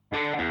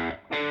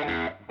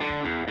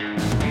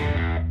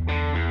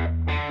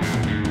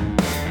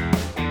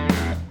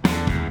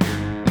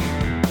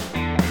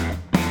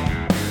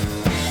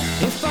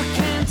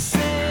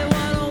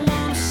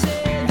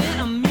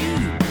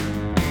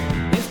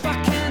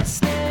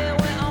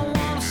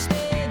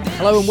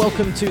Hello and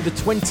welcome to the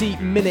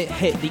 20-minute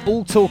hit, the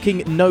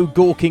all-talking,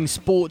 no-gawking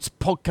sports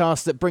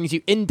podcast that brings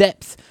you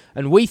in-depth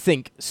and we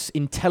think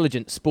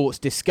intelligent sports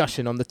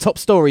discussion on the top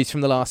stories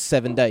from the last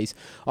 7 days.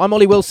 I'm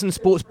Ollie Wilson,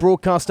 sports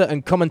broadcaster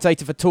and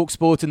commentator for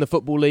TalkSport in the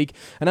Football League,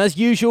 and as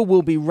usual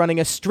we'll be running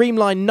a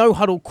streamlined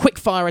no-huddle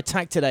quick-fire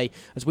attack today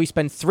as we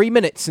spend 3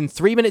 minutes and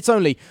 3 minutes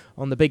only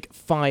on the big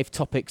 5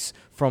 topics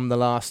from the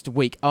last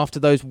week. After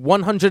those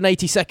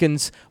 180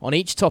 seconds on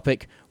each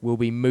topic, we'll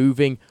be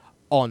moving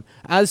on.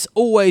 As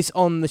always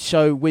on the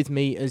show with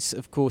me is,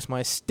 of course,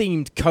 my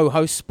esteemed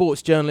co-host,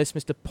 sports journalist,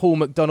 Mr. Paul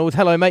McDonald.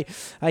 Hello, mate.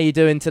 How are you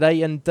doing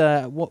today? And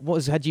what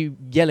has had you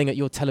yelling at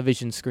your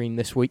television screen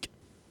this week?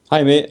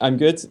 Hi, mate. I'm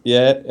good.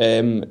 Yeah.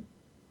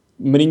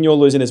 Mourinho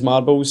losing his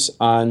marbles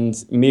and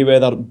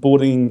Mayweather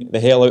boring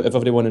the hell out of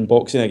everyone in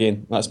boxing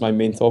again. That's my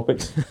main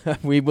topic.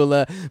 We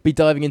will be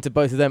diving into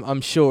both of them, I'm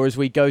sure, as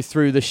we go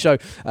through the show.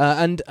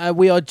 And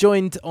we are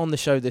joined on the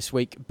show this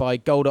week by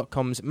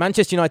Goal.com's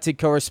Manchester United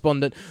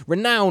correspondent,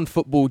 renowned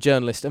football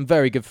journalist and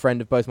very good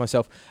friend of both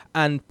myself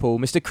and Paul,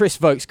 Mr. Kris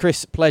Voakes.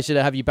 Kris, pleasure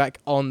to have you back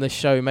on the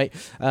show, mate.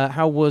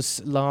 How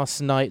was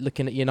last night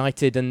looking at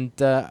United, and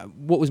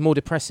what was more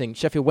depressing,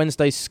 Sheffield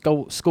Wednesday's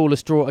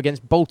scoreless draw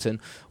against Bolton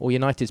or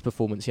United's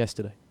performance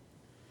yesterday?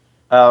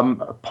 A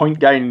point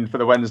gain for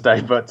the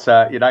Wednesday, but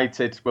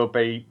United will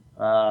be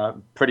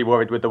pretty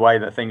worried with the way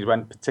that things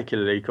went,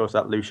 particularly, of course,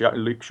 that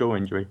Luke Shaw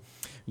injury.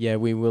 Yeah,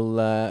 we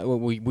will.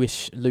 We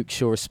wish Luke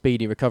Shaw a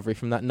speedy recovery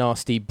from that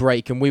nasty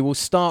break, and we will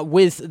start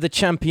with the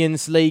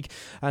Champions League.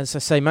 As I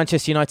say,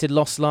 Manchester United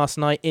lost last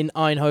night in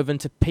Eindhoven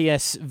to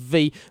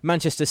PSV.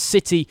 Manchester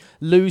City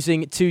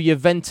losing to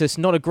Juventus.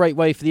 Not a great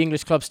way for the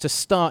English clubs to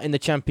start in the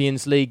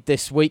Champions League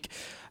this week.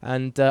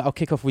 And I'll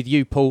kick off with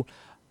you, Paul.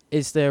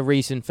 Is there a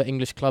reason for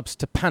English clubs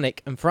to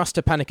panic and for us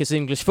to panic as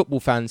English football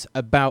fans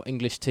about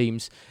English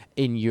teams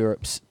in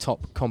Europe's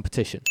top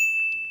competition?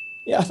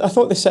 Yeah, I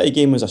thought the City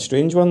game was a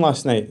strange one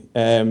last night.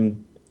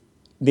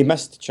 They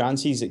missed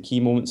chances at key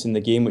moments in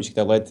the game which could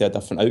have led to a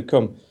different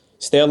outcome.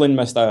 Sterling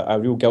missed a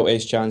real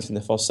guilt-edged chance in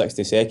the first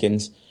 60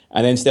 seconds,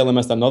 and then Sterling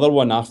missed another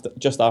one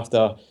just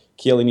after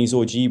Chiellini's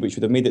OG, which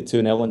would have made it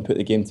 2-0 and put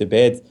the game to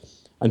bed.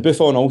 And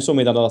Buffon also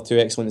made another 2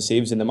 excellent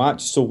saves in the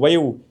match. So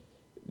while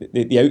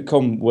the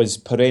outcome was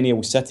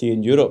perennial City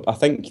in Europe, I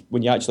think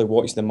when you actually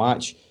watch the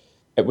match,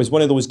 it was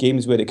one of those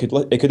games where it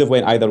could have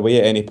went either way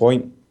at any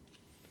point.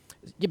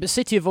 Yeah, but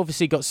City have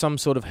obviously got some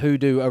sort of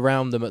hoodoo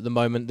around them at the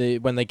moment.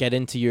 When they get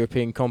into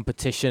European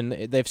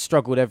competition, they've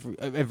struggled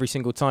every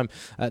single time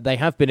they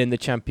have been in the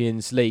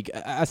Champions League.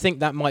 I think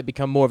that might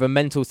become more of a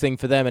mental thing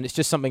for them, and it's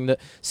just something that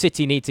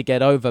City need to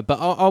get over. But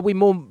are we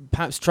more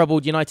perhaps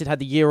troubled? United had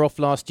the year off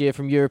last year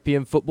from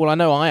European football. I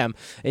know I am,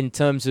 in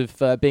terms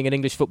of being an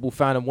English football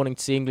fan and wanting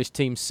to see English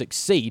teams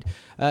succeed,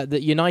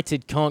 that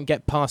United can't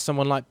get past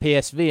someone like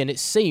PSV, and it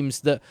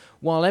seems that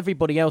while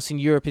everybody else in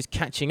Europe is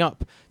catching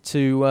up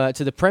to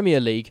the Premier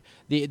League,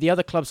 the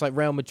other clubs like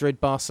Real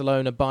Madrid,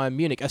 Barcelona, Bayern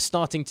Munich are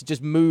starting to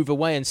just move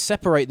away and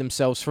separate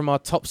themselves from our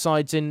top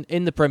sides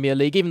in the Premier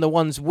League, even the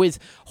ones with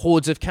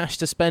hordes of cash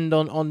to spend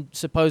on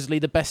supposedly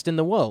the best in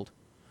the world.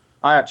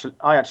 I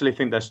actually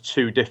think there's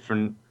two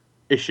different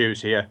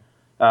issues here.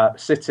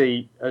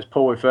 City, as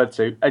Paul referred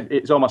to,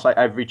 it's almost like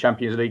every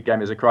Champions League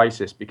game is a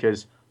crisis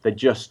because they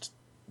just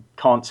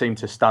can't seem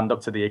to stand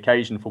up to the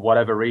occasion for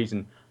whatever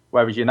reason.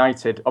 Whereas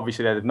United,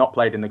 obviously they've not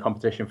played in the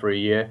competition for a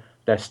year.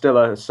 They're still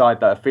a side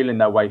that are feeling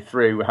their way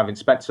through, having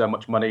spent so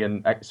much money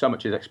and so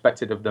much is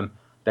expected of them.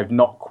 They've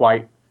not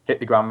quite hit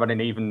the ground running.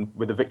 Even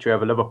with the victory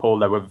over Liverpool,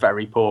 they were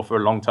very poor for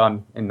a long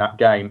time in that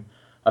game.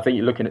 I think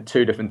you're looking at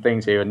two different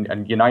things here,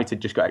 and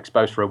United just got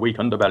exposed for a weak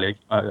underbelly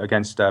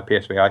against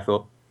PSV, I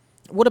thought.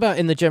 What about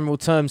in the general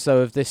terms,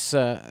 though, of this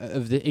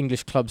of the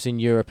English clubs in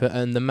Europe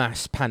and the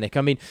mass panic?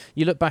 I mean,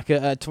 you look back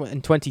at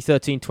in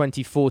 2013,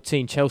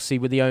 2014, Chelsea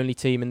were the only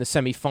team in the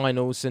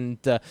semi-finals, and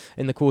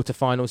in the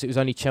quarter-finals, it was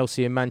only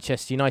Chelsea and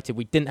Manchester United.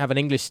 We didn't have an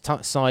English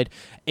side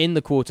in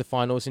the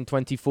quarter-finals in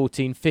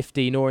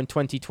 2014-15 or in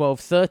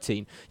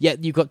 12-13.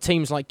 Yet you've got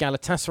teams like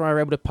Galatasaray are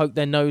able to poke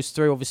their nose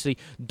through. Obviously,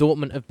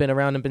 Dortmund have been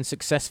around and been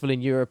successful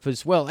in Europe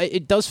as well.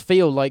 It does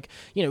feel like,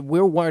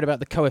 we're all worried about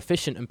the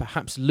coefficient and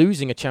perhaps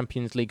losing a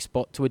Champions League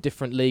spot to a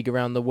different league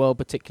around the world,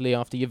 particularly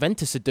after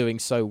Juventus are doing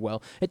so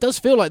well. It does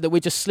feel like that we're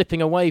just slipping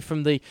away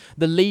from the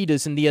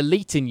leaders and the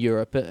elite in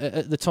Europe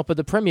at the top of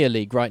the Premier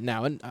League right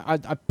now. And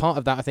part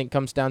of that, I think,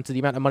 comes down to the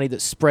amount of money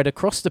that's spread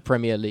across the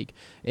Premier League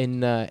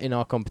in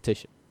our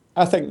competition.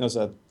 I think there's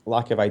a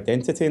lack of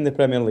identity in the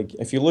Premier League.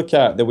 If you look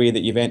at the way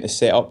that Juventus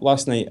set up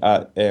last night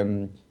at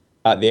the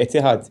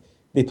Etihad,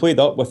 they played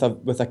up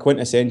with a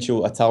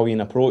quintessential Italian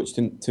approach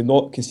to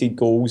not concede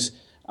goals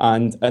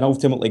and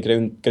ultimately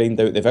grind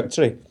out the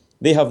victory.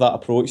 They have that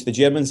approach. The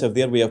Germans have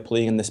their way of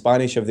playing, and the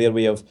Spanish have their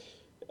way of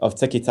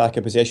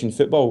tiki-taka possession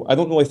football. I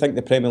don't really think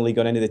the Premier League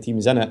or any of the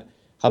teams in it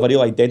have a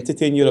real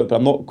identity in Europe, but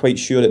I'm not quite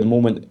sure at the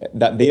moment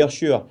that they are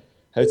sure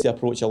how to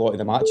approach a lot of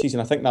the matches,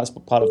 and I think that's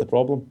part of the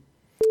problem.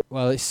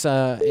 Well, it's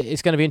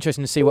going to be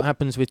interesting to see what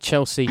happens with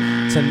Chelsea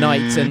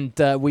tonight,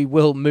 and we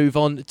will move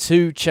on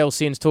to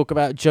Chelsea and talk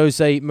about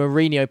Jose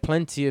Mourinho.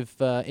 Plenty of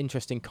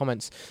interesting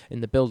comments in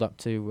the build-up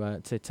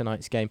to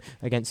tonight's game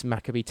against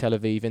Maccabi Tel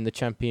Aviv in the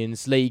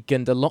Champions League,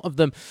 and a lot of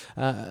them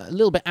a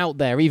little bit out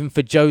there, even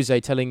for Jose,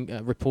 telling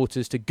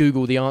reporters to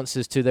Google the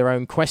answers to their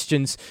own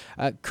questions.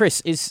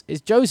 Kris, is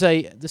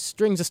Jose, the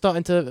strings are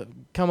starting to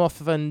come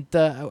off, and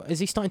is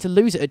he starting to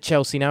lose it at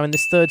Chelsea now in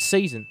this third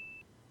season?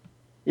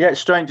 Yeah,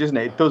 it's strange, isn't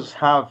it? It does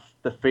have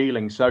the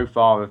feeling so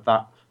far of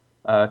that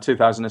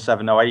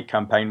 2007-08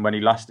 campaign when he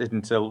lasted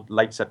until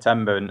late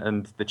September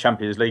and the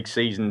Champions League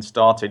season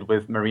started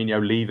with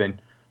Mourinho leaving.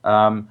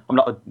 I'm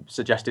not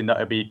suggesting that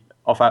he'll be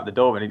off out the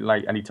door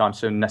anytime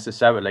soon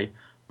necessarily,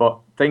 but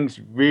things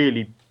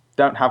really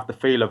don't have the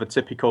feel of a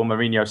typical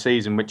Mourinho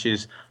season, which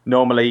is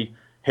normally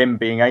him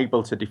being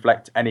able to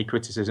deflect any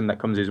criticism that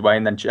comes his way,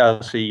 and then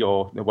Chelsea,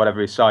 or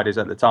whatever his side is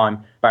at the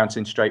time,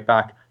 bouncing straight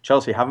back.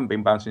 Chelsea haven't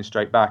been bouncing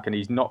straight back, and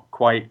he's not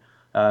quite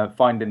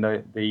finding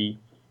the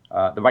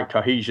right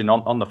cohesion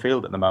on the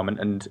field at the moment,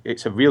 and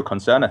it's a real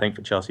concern, I think,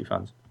 for Chelsea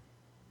fans.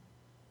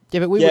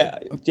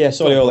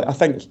 Sorry, Ollie.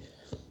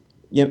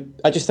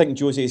 I just think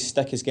Jose's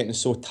stick is getting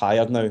so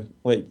tired now.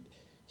 Like,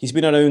 he's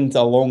been around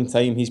a long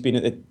time. He's been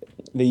at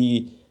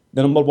the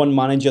number one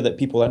manager that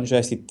people are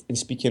interested in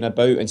speaking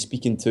about and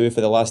speaking to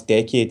for the last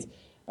decade,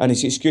 and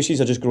his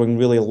excuses are just growing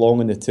really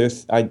long in the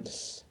tooth.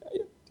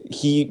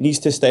 He needs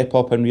to step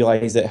up and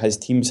realise that his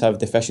teams have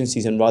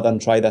deficiencies, and rather than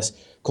try this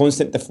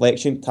constant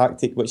deflection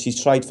tactic, which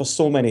he's tried for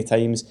so many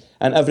times,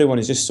 and everyone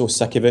is just so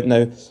sick of it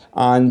now.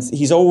 And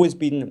he's always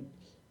been,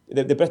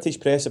 the British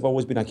press have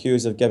always been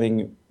accused of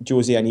giving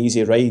Jose an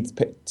easy ride,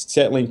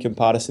 certainly in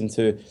comparison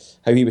to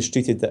how he was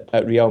treated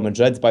at Real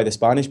Madrid by the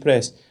Spanish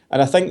press.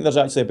 And I think there's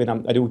actually been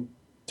a real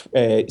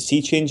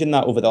sea change in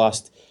that over the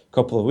last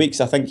couple of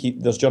weeks. I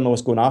think there's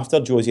journalists going after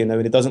Jose now,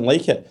 and he doesn't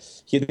like it.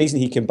 The reason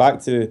he came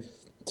back to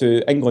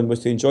England was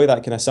to enjoy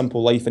that kind of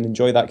simple life and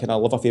enjoy that kind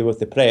of love affair with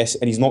the press,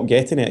 and he's not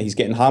getting it. He's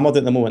getting hammered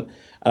at the moment,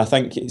 and I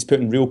think it's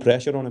putting real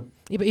pressure on him.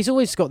 Yeah, but he's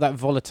always got that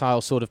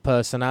volatile sort of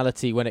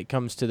personality when it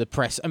comes to the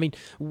press. I mean,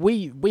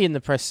 we in the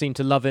press seem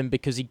to love him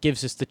because he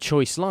gives us the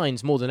choice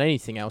lines more than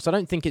anything else. I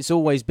don't think it's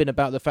always been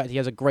about the fact he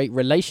has a great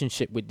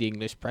relationship with the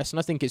English press, and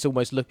I think it's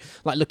almost like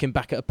looking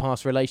back at a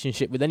past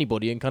relationship with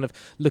anybody and kind of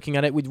looking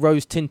at it with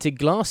rose-tinted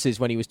glasses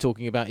when he was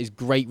talking about his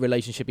great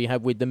relationship he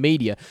had with the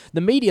media.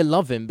 The media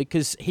love him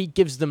because he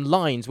gives them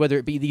lines, whether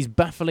it be these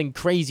baffling,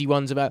 crazy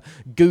ones about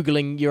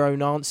Googling your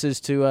own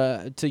answers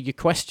to your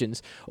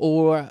questions,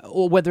 or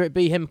whether it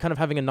be him kind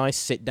of having a nice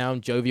sit-down,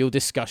 jovial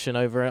discussion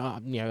over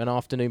an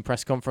afternoon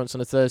press conference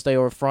on a Thursday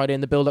or a Friday in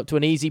the build-up to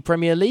an easy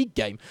Premier League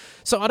game.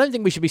 So I don't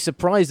think we should be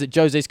surprised that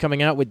Jose's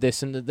coming out with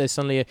this and that there's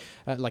suddenly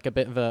a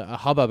bit of a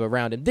hubbub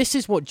around him. This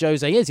is what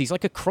Jose is. He's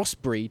like a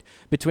crossbreed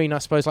between, I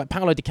suppose, like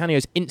Paolo Di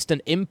Canio's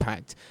instant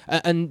impact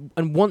and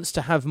wants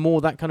to have more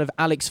that kind of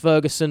Alex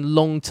Ferguson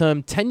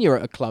long-term tenure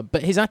at a club,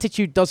 but his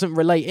attitude doesn't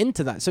relate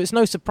into that. So it's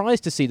no surprise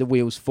to see the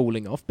wheels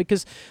falling off,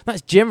 because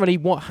that's generally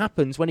what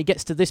happens when he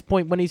gets to this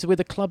point when he's with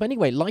a club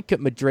anyway, like at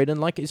Madrid and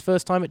like his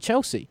first time at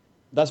Chelsea.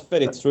 That's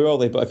very true,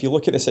 Ollie, but if you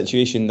look at the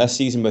situation this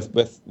season with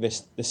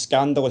the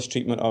scandalous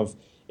treatment of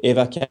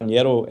Eva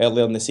Carneiro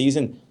earlier in the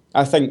season,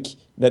 I think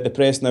that the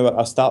press now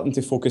are starting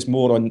to focus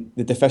more on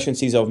the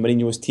deficiencies of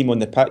Mourinho's team on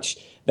the pitch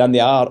than they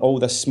are all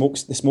the smoke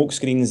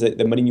screens that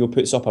the Mourinho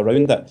puts up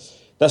around it.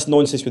 This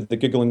nonsense with the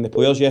Googling the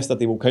players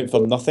yesterday will count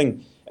for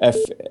nothing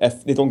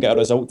if they don't get a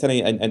result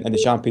tonight in the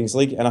Champions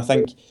League. And I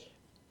think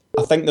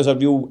there's a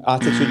real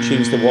attitude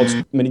change towards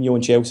Mourinho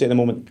and Chelsea at the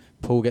moment.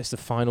 Paul gets the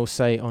final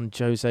say on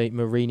Jose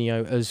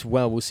Mourinho as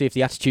well. We'll see if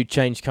the attitude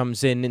change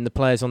comes in the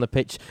players on the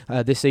pitch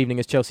this evening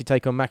as Chelsea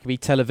take on Maccabi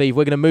Tel Aviv.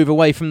 We're going to move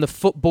away from the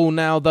football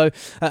now, though,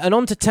 and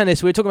on to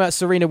tennis. We were talking about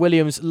Serena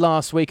Williams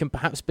last week and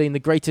perhaps being the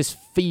greatest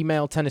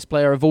female tennis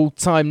player of all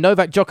time.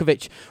 Novak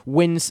Djokovic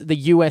wins the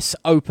US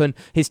Open,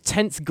 his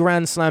 10th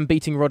Grand Slam,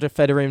 beating Roger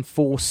Federer in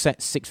 4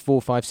 sets,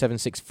 6-4,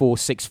 5-7,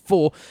 6-4,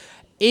 6-4.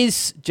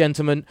 Is,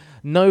 gentlemen,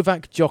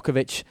 Novak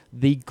Djokovic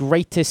the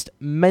greatest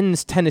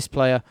men's tennis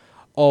player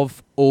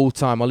of all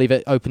time? I'll leave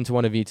it open to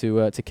one of you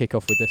to kick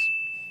off with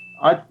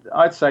this.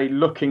 I'd say,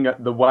 looking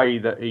at the way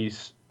that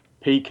he's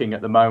peaking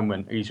at the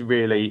moment, he's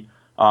really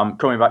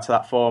coming back to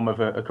that form of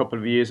a couple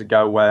of years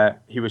ago where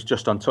he was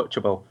just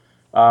untouchable.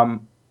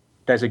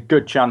 There's a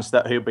good chance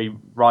that he'll be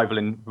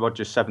rivaling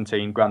Roger's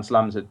 17 Grand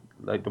Slams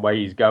the way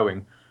he's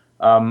going.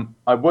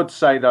 I would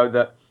say, though,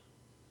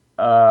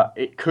 that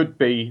it could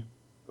be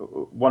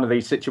one of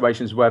these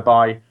situations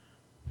whereby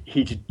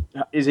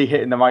is he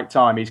hitting the right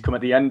time? He's come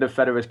at the end of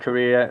Federer's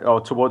career, or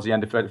towards the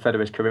end of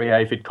Federer's career.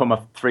 If he'd come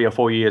 3 or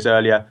 4 years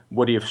earlier,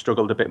 would he have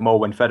struggled a bit more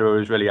when Federer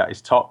was really at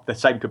his top? The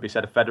same could be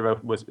said of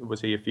Federer.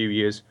 Was he a few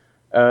years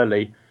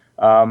early?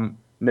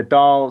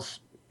 Nadal's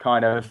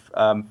kind of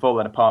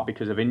fallen apart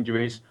because of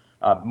injuries.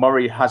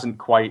 Murray hasn't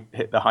quite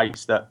hit the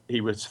heights that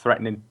he was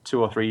threatening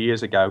 2 or 3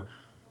 years ago.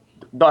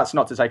 That's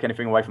not to take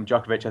anything away from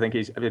Djokovic. I think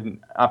he's been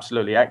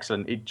absolutely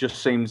excellent. It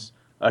just seems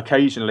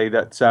occasionally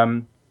that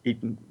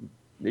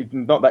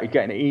not that he's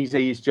getting it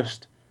easy.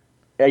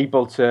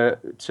 able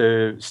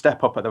to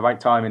step up at the right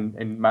time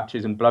in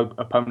matches and blow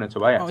opponents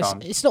away at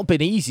times. It's not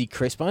been easy,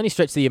 Chris, by any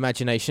stretch of the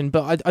imagination,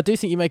 but I do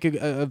think you make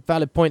a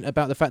valid point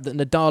about the fact that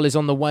Nadal is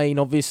on the wane,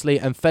 obviously,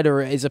 and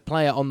Federer is a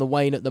player on the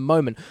wane at the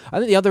moment. I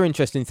think the other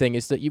interesting thing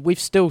is that we've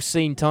still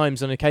seen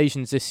times on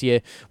occasions this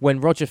year when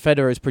Roger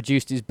Federer has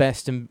produced his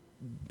best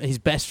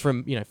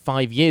from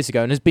 5 years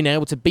ago and has been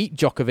able to beat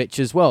Djokovic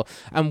as well,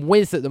 and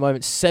with at the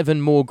moment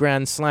 7 more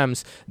Grand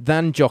Slams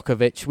than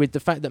Djokovic, with the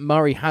fact that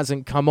Murray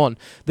hasn't come on,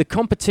 the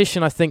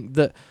competition I think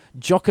that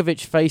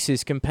Djokovic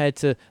faces compared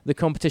to the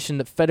competition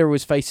that Federer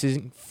was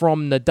facing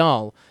from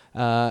Nadal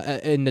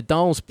in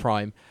Nadal's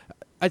prime,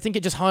 I think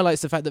it just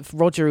highlights the fact that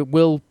Roger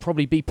will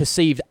probably be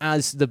perceived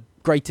as the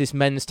greatest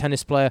men's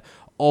tennis player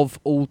of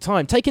all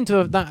time. Take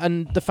into that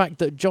and the fact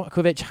that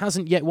Djokovic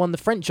hasn't yet won the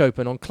French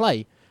Open on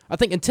clay. I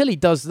think until he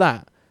does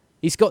that,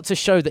 he's got to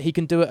show that he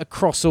can do it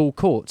across all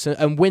courts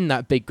and win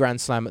that big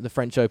Grand Slam at the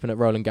French Open at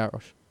Roland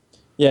Garros.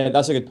 Yeah,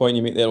 that's a good point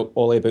you make there,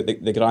 Ollie, about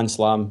the Grand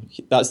Slam.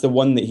 That's the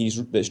one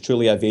that's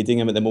truly evading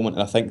him at the moment,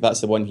 and I think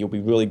that's the one he'll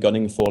be really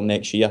gunning for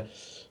next year.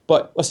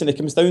 But listen, it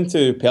comes down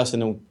to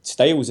personal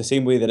styles the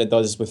same way that it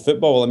does with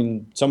football. I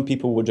mean, some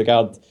people would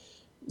regard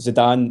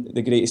Zidane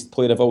the greatest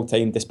player of all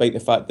time, despite the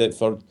fact that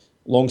for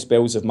long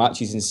spells of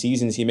matches and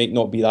seasons he might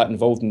not be that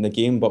involved in the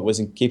game, but was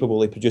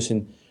incapable of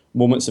producing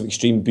moments of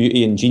extreme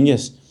beauty and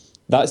genius.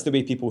 That's the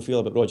way people feel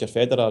about Roger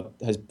Federer,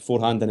 his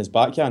forehand and his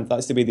backhand.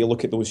 That's the way they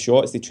look at those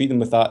shots. They treat them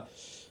with that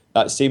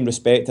same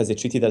respect as they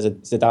treated as a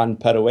Zidane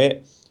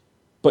pirouette.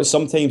 But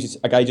sometimes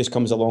a guy just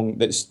comes along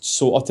that's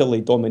so utterly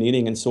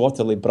domineering and so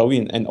utterly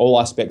brilliant in all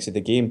aspects of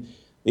the game.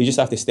 You just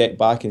have to step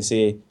back and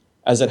say,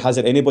 has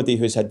there anybody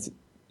who's had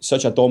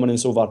such a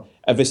dominance over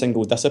every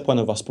single discipline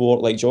of a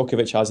sport like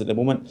Djokovic has at the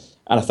moment?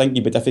 And I think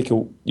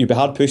you'd be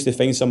hard pushed to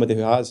find somebody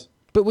who has.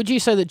 But would you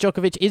say that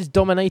Djokovic is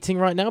dominating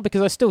right now?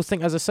 Because I still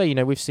think, as I say,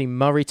 we've seen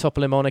Murray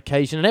topple him on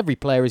occasion, and every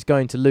player is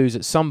going to lose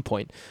at some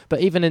point.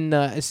 But even in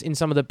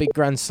some of the big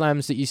Grand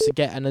Slams that you used to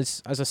get, and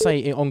as I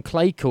say, on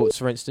clay courts,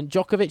 for instance,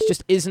 Djokovic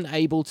just isn't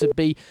able to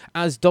be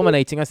as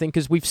dominating, I think,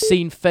 as we've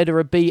seen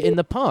Federer be in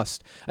the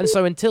past. And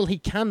so until he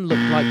can look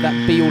like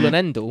that be-all and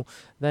end-all,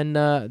 then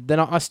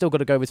I still got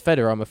to go with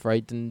Federer, I'm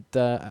afraid, and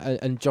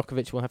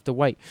Djokovic will have to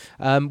wait.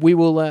 We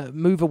will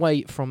move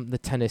away from the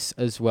tennis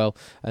as well,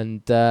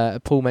 and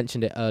Paul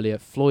mentioned it earlier.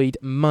 Floyd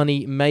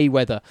Money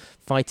Mayweather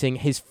fighting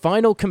his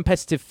final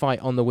competitive fight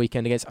on the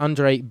weekend against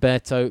Andre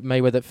Berto.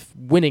 Mayweather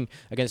winning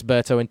against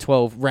Berto in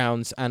 12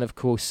 rounds, and of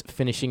course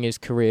finishing his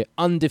career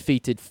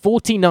undefeated,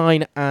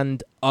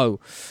 49-0.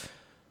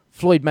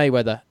 Floyd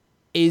Mayweather,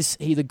 is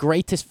he the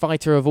greatest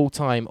fighter of all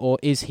time, or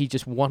is he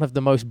just one of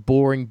the most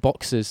boring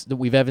boxers that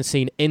we've ever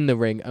seen in the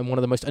ring and one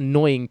of the most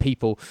annoying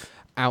people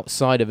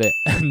outside of it?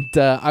 And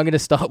I'm going to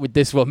start with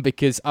this one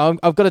because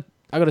I've got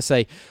to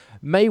say,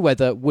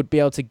 Mayweather would be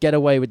able to get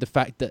away with the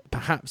fact that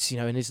perhaps,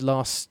 in his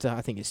last,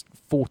 I think it's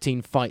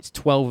 14 fights,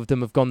 12 of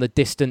them have gone the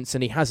distance,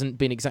 and he hasn't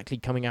been exactly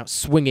coming out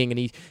swinging,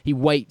 and he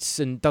waits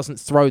and doesn't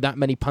throw that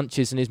many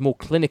punches and is more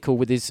clinical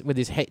with his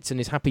hits and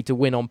is happy to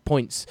win on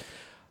points.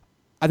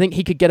 I think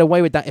he could get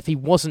away with that if he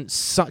wasn't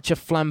such a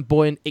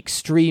flamboyant,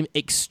 extreme,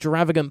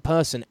 extravagant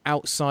person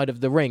outside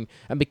of the ring.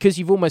 And because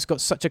you've almost got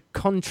such a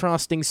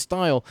contrasting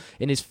style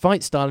in his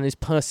fight style and his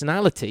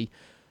personality,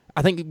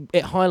 I think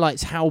it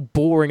highlights how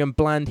boring and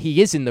bland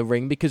he is in the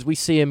ring, because we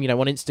see him,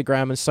 on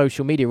Instagram and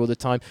social media all the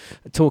time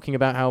talking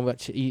about how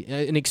much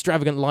an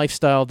extravagant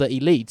lifestyle that he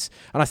leads.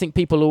 And I think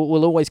people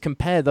will always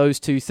compare those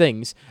two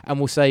things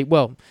and will say,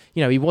 well,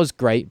 he was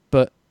great,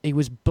 but he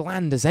was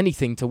bland as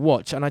anything to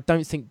watch. And I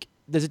don't think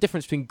there's a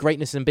difference between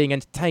greatness and being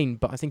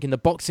entertained, but I think in the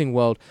boxing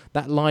world,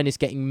 that line is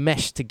getting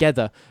meshed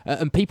together,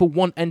 and people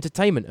want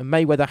entertainment, and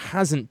Mayweather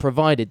hasn't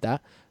provided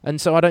that, and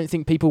so I don't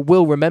think people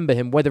will remember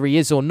him, whether he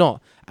is or not,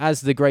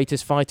 as the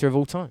greatest fighter of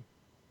all time.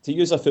 To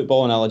use a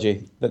football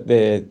analogy,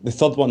 the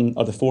third one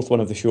or the fourth one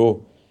of the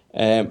show,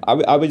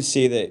 I would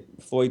say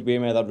that Floyd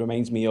Mayweather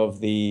reminds me of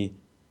the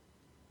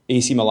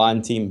AC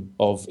Milan team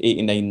of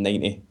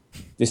 89-90.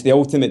 It's the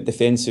ultimate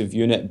defensive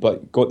unit,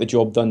 but got the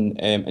job done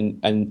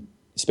in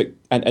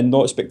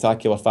not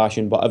spectacular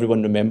fashion, but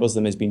everyone remembers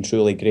them as being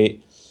truly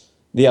great.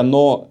 They are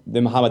not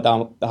the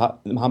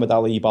Muhammad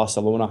Ali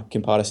Barcelona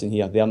comparison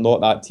here. They are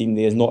not that team.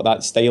 They is not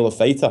that style of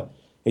fighter.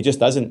 It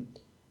just isn't.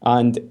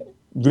 And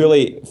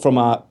really, from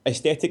an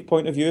aesthetic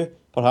point of view,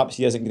 perhaps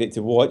he isn't great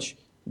to watch,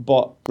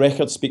 but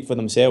records speak for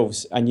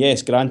themselves. And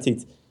yes,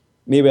 granted,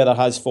 Mayweather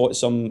has fought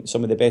some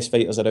of the best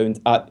fighters around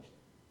at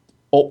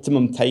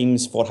optimum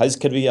times for his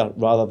career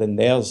rather than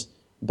theirs.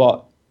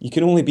 But you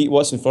can only beat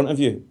what's in front of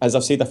you. As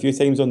I've said a few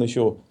times on the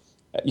show,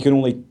 you can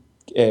only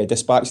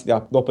dispatch the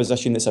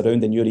opposition that's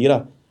around in your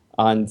era.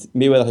 And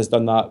Mayweather has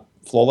done that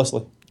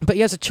flawlessly. But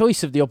he has a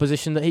choice of the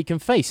opposition that he can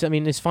face. I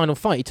mean, his final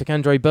fight, he took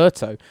Andre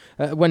Berto,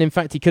 when in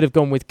fact he could have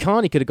gone with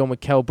Khan, he could have gone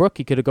with Kell Brook,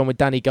 he could have gone with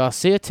Danny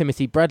Garcia,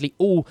 Timothy Bradley,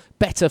 all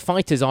better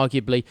fighters,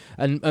 arguably,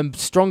 and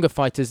stronger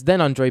fighters than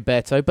Andre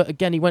Berto. But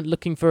again, he went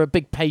looking for a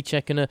big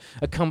paycheck and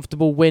a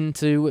comfortable win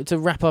to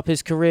wrap up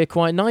his career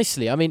quite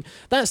nicely. I mean,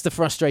 that's the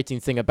frustrating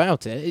thing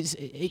about it.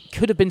 It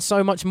could have been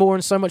so much more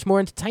and so much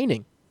more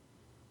entertaining.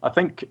 I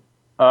think,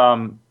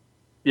 agreeing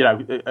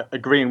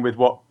with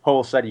what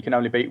Paul said, you can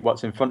only beat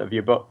what's in front of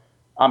you. But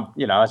I'm,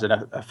 as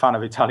a fan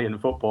of Italian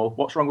football,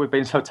 what's wrong with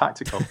being so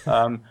tactical?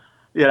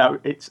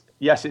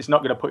 It's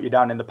not going to put you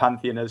down in the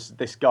pantheon as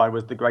this guy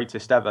was the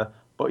greatest ever,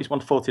 but he's won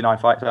 49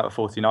 fights out of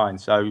 49.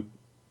 So,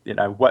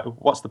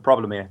 what's the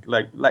problem here?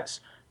 Like,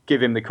 let's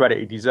give him the credit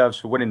he deserves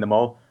for winning them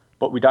all,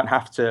 but we don't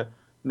have to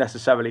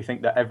necessarily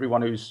think that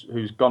everyone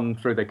who's gone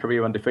through their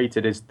career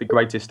undefeated is the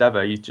greatest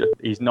ever.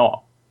 He's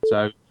not.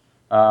 So,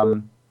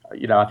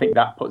 I think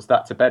that puts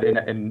that to bed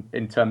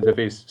in terms of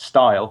his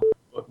style.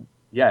 But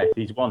yeah,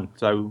 he's won.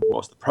 So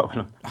what's the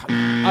problem?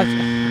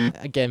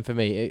 Again, for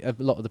me, a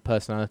lot of the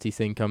personality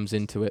thing comes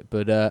into it,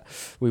 but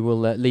we will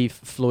leave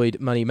Floyd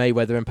Money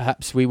Mayweather, and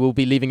perhaps we will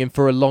be leaving him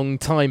for a long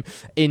time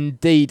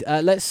indeed.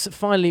 Let's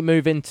finally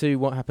move into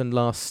what happened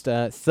last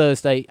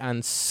Thursday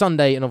and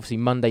Sunday, and obviously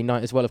Monday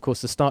night as well. Of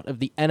course, the start of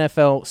the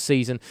NFL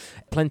season.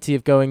 Plenty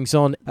of goings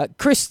on.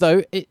 Kris,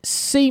 though, it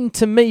seemed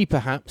to me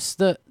perhaps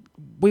that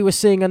we were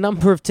seeing a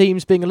number of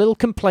teams being a little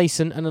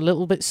complacent and a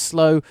little bit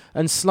slow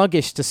and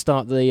sluggish to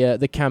start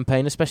the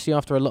campaign, especially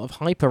after a lot of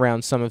hype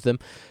around some of them.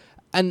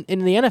 And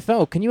in the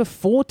NFL, can you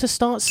afford to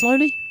start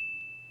slowly?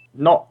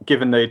 Not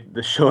given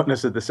the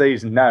shortness of the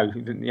season, no.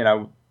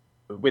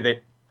 With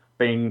it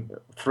being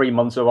 3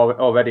 months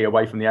already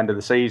away from the end of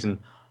the season,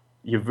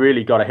 you've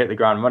really got to hit the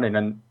ground running,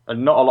 and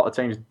not a lot of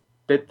teams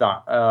did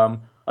that.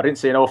 I didn't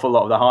see an awful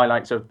lot of the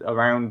highlights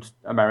around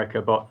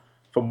America, but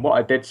from what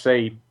I did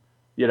see,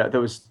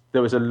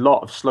 there was a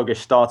lot of sluggish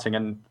starting,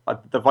 and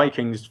the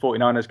Vikings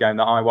 49ers game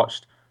that I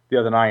watched the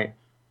other night,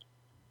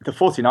 the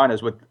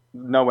 49ers were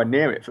nowhere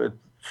near it for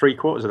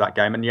 3/4 of that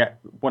game, and yet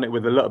won it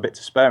with a little bit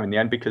to spare in the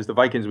end because the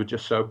Vikings were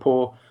just so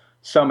poor,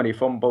 so many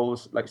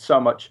fumbles, like so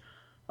much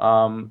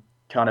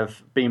kind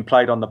of being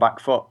played on the back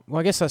foot.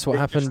 Well, I guess that's what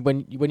happened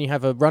when you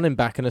have a running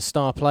back and a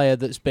star player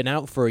that's been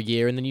out for a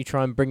year, and then you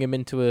try and bring him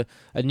into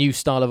a new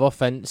style of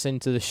offense,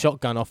 into the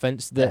shotgun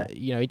offense that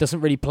he doesn't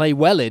really play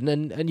well in,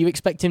 and you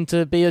expect him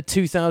to be a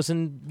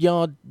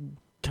 2,000-yard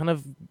kind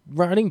of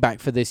running back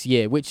for this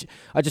year, which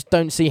I just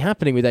don't see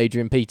happening with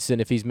Adrian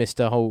Peterson if he's missed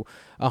a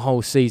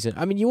whole season.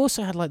 I mean, you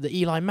also had like the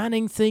Eli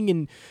Manning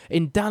thing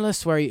in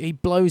Dallas where he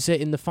blows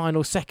it in the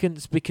final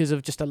seconds because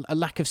of just a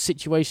lack of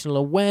situational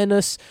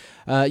awareness.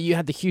 You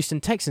had the Houston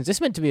Texans. This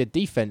meant to be a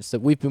defense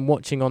that we've been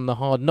watching on the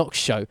Hard Knocks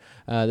show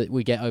that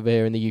we get over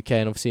here in the UK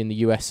and obviously in the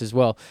US as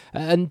well.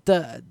 And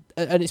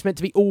it's meant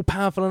to be all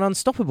powerful and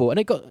unstoppable, and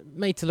it got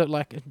made to look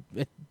like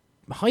a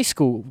high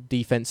school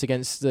defense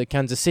against the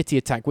Kansas City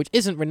attack, which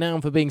isn't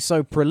renowned for being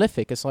so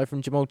prolific aside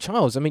from Jamal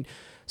Charles. I mean,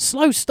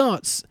 slow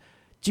starts,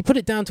 do you put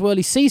it down to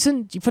early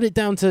season? Do you put it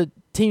down to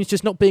teams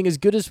just not being as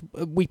good as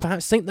we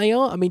perhaps think they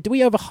are? I mean, do we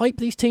overhype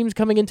these teams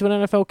coming into an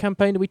NFL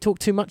campaign? Do we talk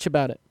too much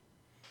about it?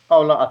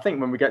 Oh, look, I think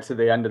when we get to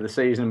the end of the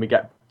season, we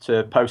get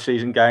to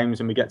postseason games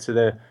and we get to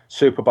the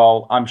Super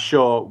Bowl, I'm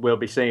sure we'll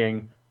be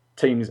seeing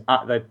teams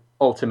at the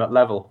ultimate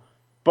level.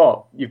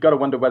 But you've got to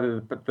wonder whether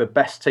the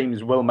best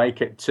teams will make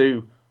it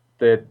to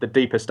the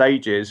deeper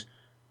stages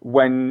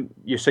when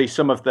you see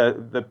some of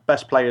the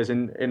best players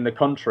in the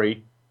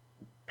country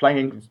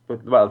playing,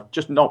 well,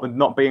 just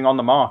not being on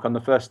the mark on the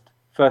first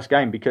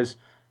game, because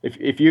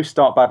if you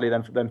start badly,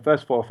 then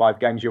first 4 or 5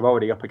 games you're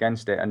already up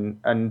against it,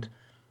 and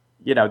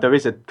there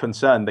is a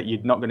concern that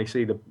you're not going to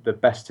see the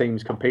best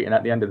teams competing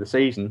at the end of the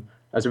season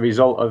as a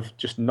result of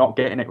just not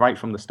getting it right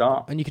from the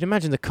start. And you can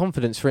imagine the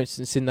confidence, for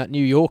instance, in that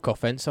New York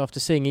offense after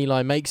seeing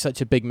Eli make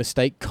such a big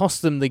mistake,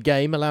 cost them the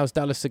game, allows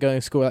Dallas to go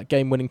and score that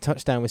game-winning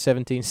touchdown with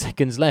 17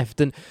 seconds left.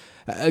 And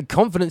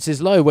confidence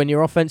is low when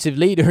your offensive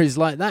leader is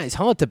like that. It's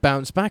hard to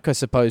bounce back, I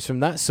suppose, from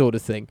that sort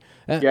of thing.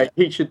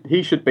 He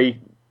should be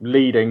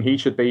leading. He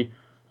should be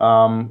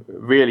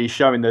really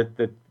showing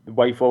the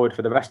way forward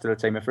for the rest of the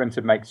team. And for him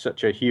to make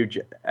such a huge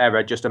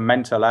error, just a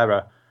mental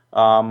error,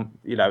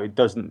 it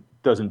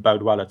doesn't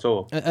bode well at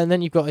all. And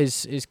then you've got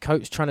his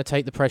coach trying to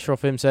take the pressure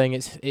off him, saying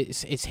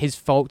it's his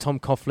fault. Tom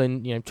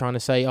Coughlin, trying to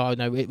say, oh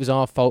no, it was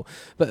our fault.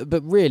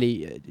 But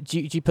really,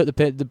 do you put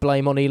the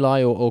blame on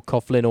Eli or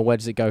Coughlin, or where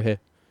does it go here?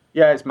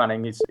 Yeah, it's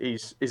Manning.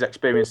 He's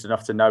experienced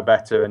enough to know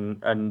better,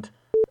 and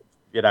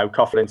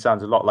Coughlin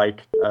sounds a lot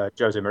like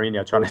Jose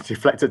Mourinho trying to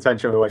deflect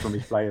attention away from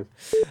his players.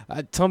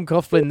 Tom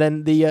Coughlin,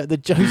 then the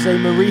Jose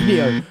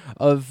Mourinho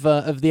of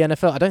the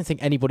NFL. I don't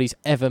think anybody's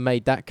ever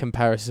made that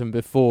comparison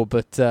before,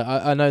 but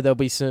I know there'll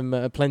be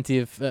plenty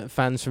of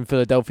fans from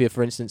Philadelphia,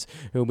 for instance,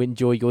 who will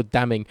enjoy your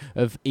damning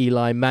of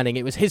Eli Manning.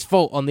 It was his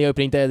fault on the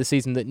opening day of the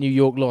season that New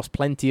York lost.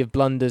 Plenty of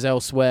blunders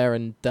elsewhere,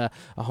 and a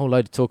whole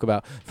load to talk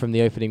about from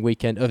the opening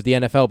weekend of the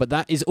NFL. But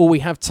that is all we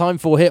have time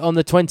for here on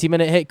the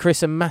 20-minute hit.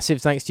 Kris, a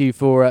massive thanks to you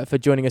for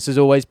joining us as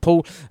always.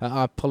 Paul,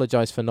 I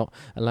apologise for not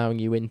allowing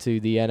you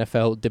into the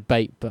NFL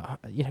debate, but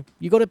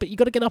you got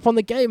to get up on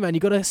the game, man. You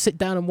got to sit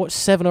down and watch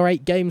 7 or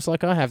 8 games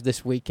like I have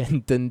this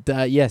weekend. And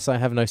yes, I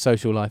have no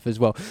social life as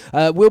well.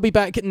 We'll be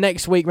back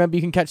next week. Remember,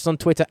 you can catch us on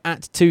Twitter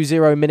at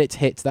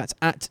 20minutehit. That's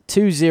at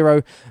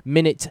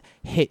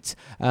 20minutehit.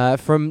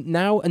 From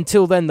now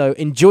until then, though,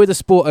 enjoy the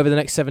sport over the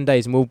next 7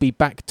 days, and we'll be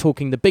back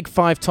talking the big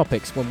 5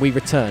 topics when we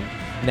return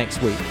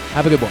next week.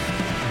 Have a good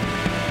one.